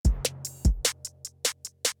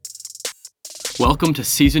Welcome to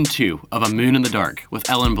Season 2 of A Moon in the Dark with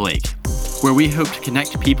Ellen Blake, where we hope to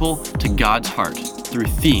connect people to God's heart through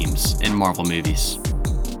themes in Marvel movies.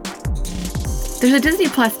 There's a Disney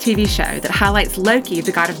Plus TV show that highlights Loki,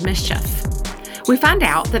 the god of mischief. We find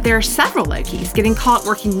out that there are several Lokis getting caught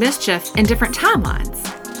working mischief in different timelines.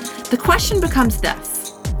 The question becomes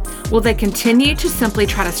this: will they continue to simply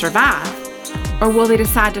try to survive, or will they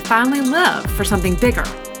decide to finally live for something bigger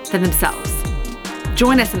than themselves?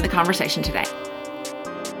 Join us in the conversation today.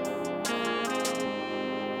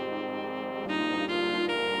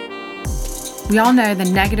 We all know the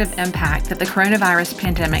negative impact that the coronavirus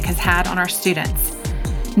pandemic has had on our students.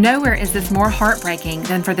 Nowhere is this more heartbreaking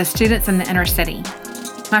than for the students in the inner city.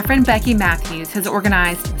 My friend Becky Matthews has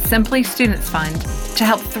organized Simply Students Fund to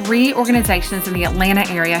help 3 organizations in the Atlanta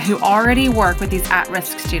area who already work with these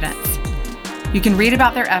at-risk students. You can read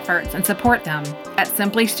about their efforts and support them at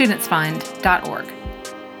simplystudentsfund.org.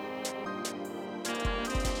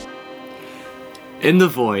 In the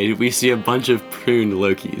void, we see a bunch of pruned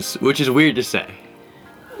Lokis, which is weird to say.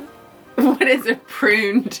 What is a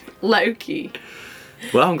pruned Loki?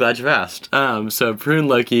 Well, I'm glad you asked. So a pruned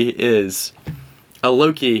Loki is a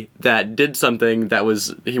Loki that did something that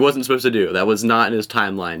he wasn't supposed to do, that was not in his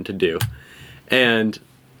timeline to do. And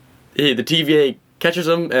the TVA catches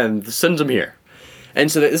him and sends him here.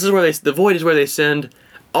 And so this is where the void is where they send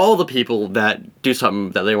all the people that do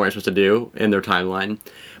something that they weren't supposed to do in their timeline.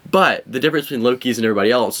 But the difference between Lokis and everybody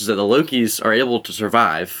else is that the Lokis are able to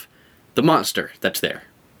survive the monster that's there.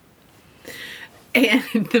 And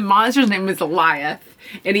the monster's name is Goliath,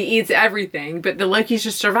 and he eats everything, but the Lokis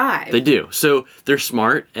just survive. They do. So they're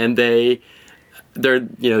smart, and they're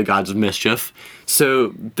the gods of mischief.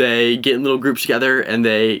 So they get in little groups together, and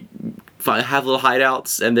they have little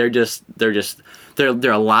hideouts, and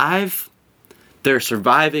they're alive, they're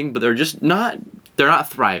surviving, but they're not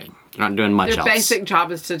thriving. They're not doing much else. Their basic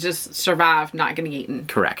job is to just survive, not getting eaten.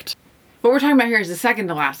 Correct. What we're talking about here is the second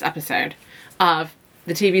to last episode of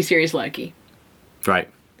the TV series Loki. Right.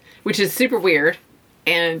 Which is super weird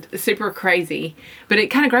and super crazy, but it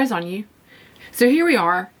kind of grows on you. So here we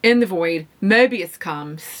are in the void. Mobius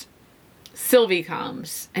comes, Sylvie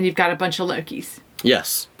comes, and you've got a bunch of Lokis.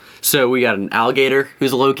 Yes. So we got an alligator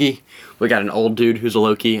who's a Loki. We got an old dude who's a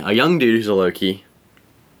Loki. A young dude who's a Loki.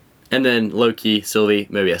 And then Loki, Sylvie,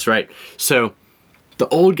 Mobius, right? So the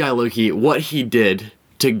old guy Loki, what he did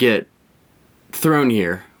to get thrown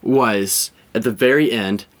here was, at the very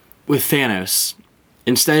end, with Thanos,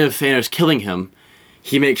 instead of Thanos killing him,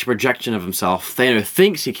 he makes a projection of himself. Thanos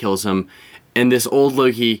thinks he kills him, and this old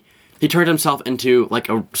Loki, he turned himself into like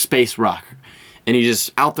a space rock. And he's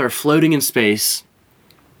just out there floating in space.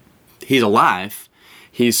 He's alive.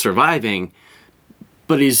 He's surviving.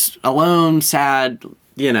 But he's alone, sad,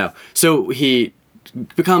 So he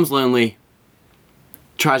becomes lonely,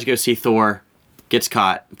 tries to go see Thor, gets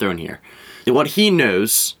caught, thrown here. And what he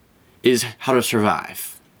knows is how to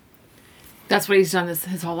survive. That's what he's done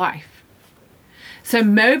his whole life. So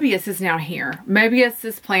Mobius is now here.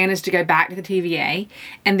 Mobius's plan is to go back to the TVA,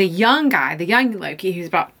 and the young Loki, who's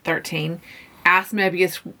about 13, asks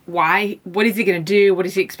Mobius what is he going to do? What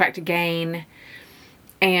does he expect to gain?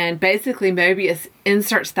 And basically Mobius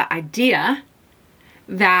inserts the idea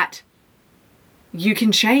that you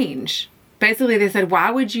can change. Basically, they said,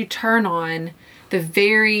 why would you turn on the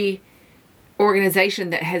very organization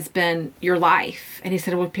that has been your life? And he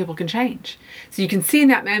said, well, people can change. So you can see in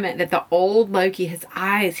that moment that the old Loki, his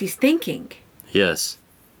eyes, he's thinking. Yes.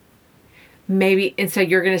 Maybe, and so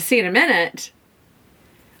you're going to see in a minute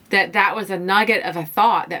that was a nugget of a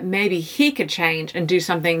thought that maybe he could change and do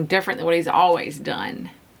something different than what he's always done.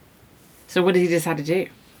 So what did he decide to do?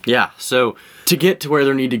 Yeah, so to get to where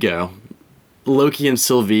they need to go, Loki and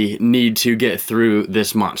Sylvie need to get through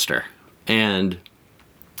this monster. And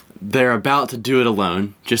they're about to do it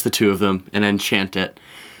alone, just the two of them, and enchant it.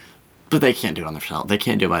 But they can't do it on themselves. They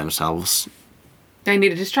can't do it by themselves. They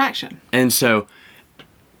need a distraction. And so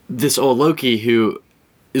this old Loki, who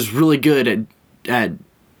is really good at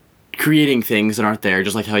creating things that aren't there,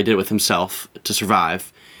 just like how he did it with himself to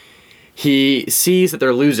survive, he sees that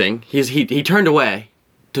they're losing. He turned away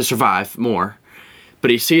to survive more, but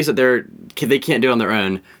he sees that they can't do it on their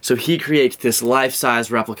own, so he creates this life-size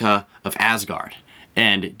replica of Asgard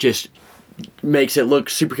and just makes it look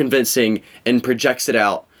super convincing and projects it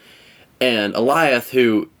out. And Goliath,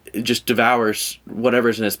 who just devours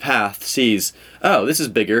whatever's in his path, sees, oh, this is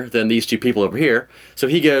bigger than these two people over here, so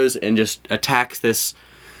he goes and just attacks this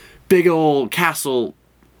big old castle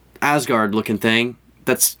Asgard-looking thing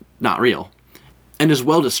that's not real, and is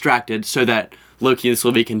well distracted so that Loki and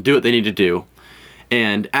Sylvie can do what they need to do.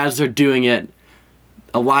 And as they're doing it,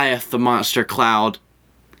 Goliath, the monster cloud,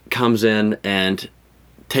 comes in and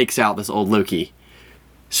takes out this old Loki.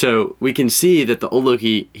 So we can see that the old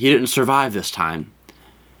Loki, he didn't survive this time,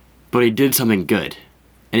 but he did something good.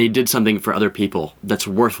 And he did something for other people that's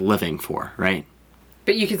worth living for, right?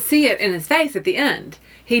 But you can see it in his face at the end.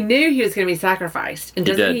 He knew he was going to be sacrificed. And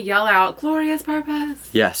doesn't he yell out, glorious purpose?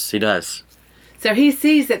 Yes, he does. So he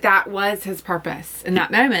sees that that was his purpose in that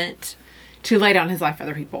moment to lay down his life for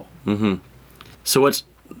other people. Mm-hmm. So what's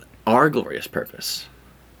our glorious purpose?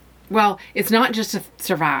 Well, it's not just to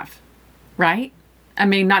survive, right? I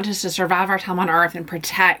mean, not just to survive our time on earth and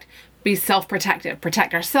be self-protective,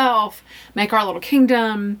 protect ourselves, make our little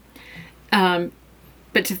kingdom,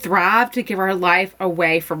 but to thrive, to give our life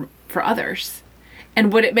away for others.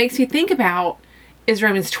 And what it makes me think about is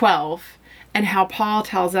Romans 12 and how Paul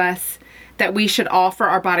tells us that we should offer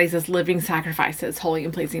our bodies as living sacrifices, holy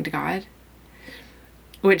and pleasing to God,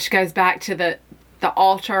 which goes back to the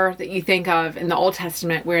altar that you think of in the Old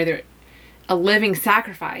Testament, where a living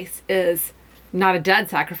sacrifice is not a dead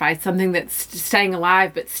sacrifice, something that's staying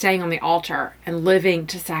alive, but staying on the altar and living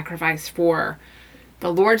to sacrifice for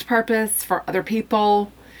the Lord's purpose, for other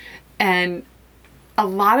people. And a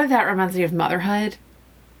lot of that reminds me of motherhood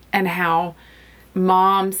and how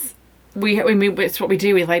moms, it's what we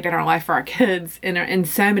do. We lay down our life for our kids in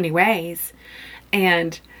so many ways.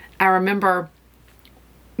 And I remember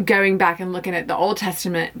going back and looking at the Old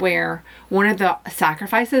Testament, where one of the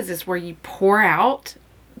sacrifices is where you pour out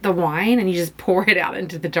the wine and you just pour it out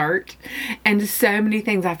into the dirt. And so many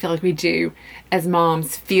things I feel like we do as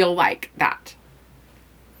moms feel like that.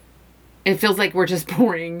 It feels like we're just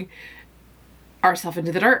pouring ourselves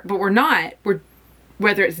into the dirt, but we're not.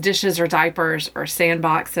 Whether it's dishes or diapers or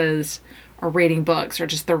sandboxes or reading books or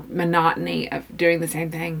just the monotony of doing the same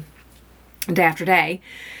thing day after day,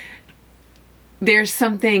 there's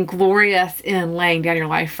something glorious in laying down your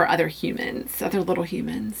life for other humans, other little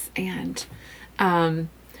humans. And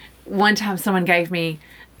one time someone gave me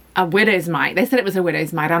a widow's mite. They said it was a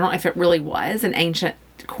widow's mite. I don't know if it really was an ancient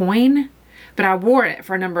coin, but I wore it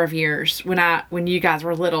for a number of years when you guys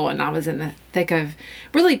were little and I was in the thick of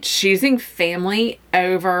really choosing family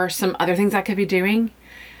over some other things I could be doing,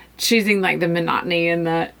 choosing like the monotony and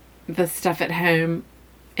the stuff at home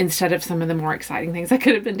instead of some of the more exciting things I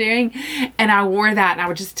could have been doing. And I wore that and I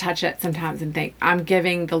would just touch it sometimes and think, I'm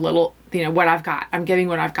giving the little, what I've got. I'm giving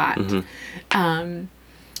what I've got. Mm-hmm.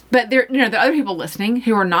 But there are other people listening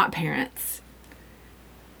who are not parents.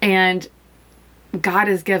 And God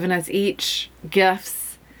has given us each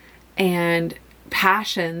gifts and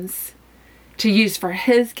passions to use for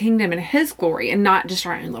His kingdom and His glory, and not just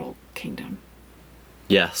our own little kingdom.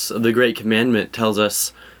 Yes, the Great Commandment tells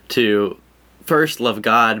us to first love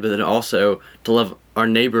God, but then also to love our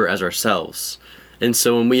neighbor as ourselves. And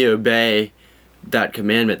so when we obey that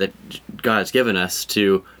commandment that God has given us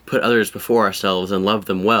to put others before ourselves and love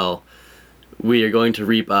them well, we are going to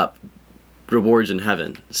reap up rewards in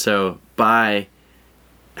heaven. So by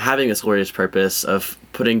having this glorious purpose of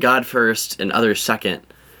putting God first and others second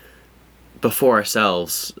before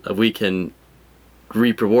ourselves, we can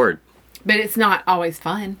reap reward. But it's not always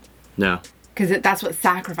fun. No. Because that's what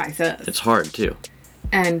sacrifice is. It's hard too.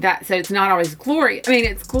 And so it's not always glorious. I mean,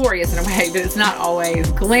 it's glorious in a way, but it's not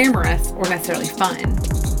always glamorous or necessarily fun.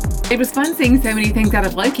 It was fun seeing so many things out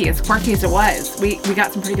of Loki, as quirky as it was. We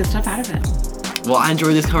got some pretty good stuff out of it. Well, I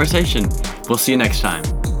enjoyed this conversation. We'll see you next time.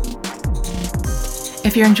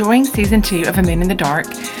 If you're enjoying Season 2 of A Moon in the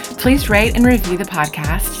Dark, please rate and review the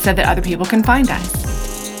podcast so that other people can find us.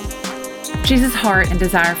 Jesus' heart and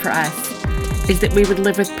desire for us is that we would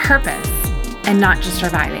live with purpose and not just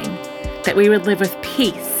surviving. That we would live with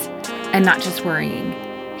peace and not just worrying.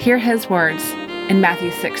 Hear His words in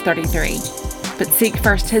Matthew 6:33. But seek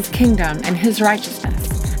first His kingdom and His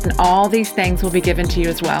righteousness, and all these things will be given to you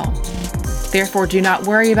as well. Therefore, do not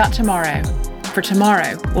worry about tomorrow, for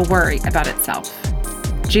tomorrow will worry about itself.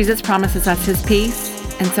 Jesus promises us His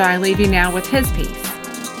peace, and so I leave you now with His peace.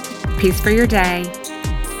 Peace for your day,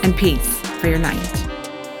 and peace for your night.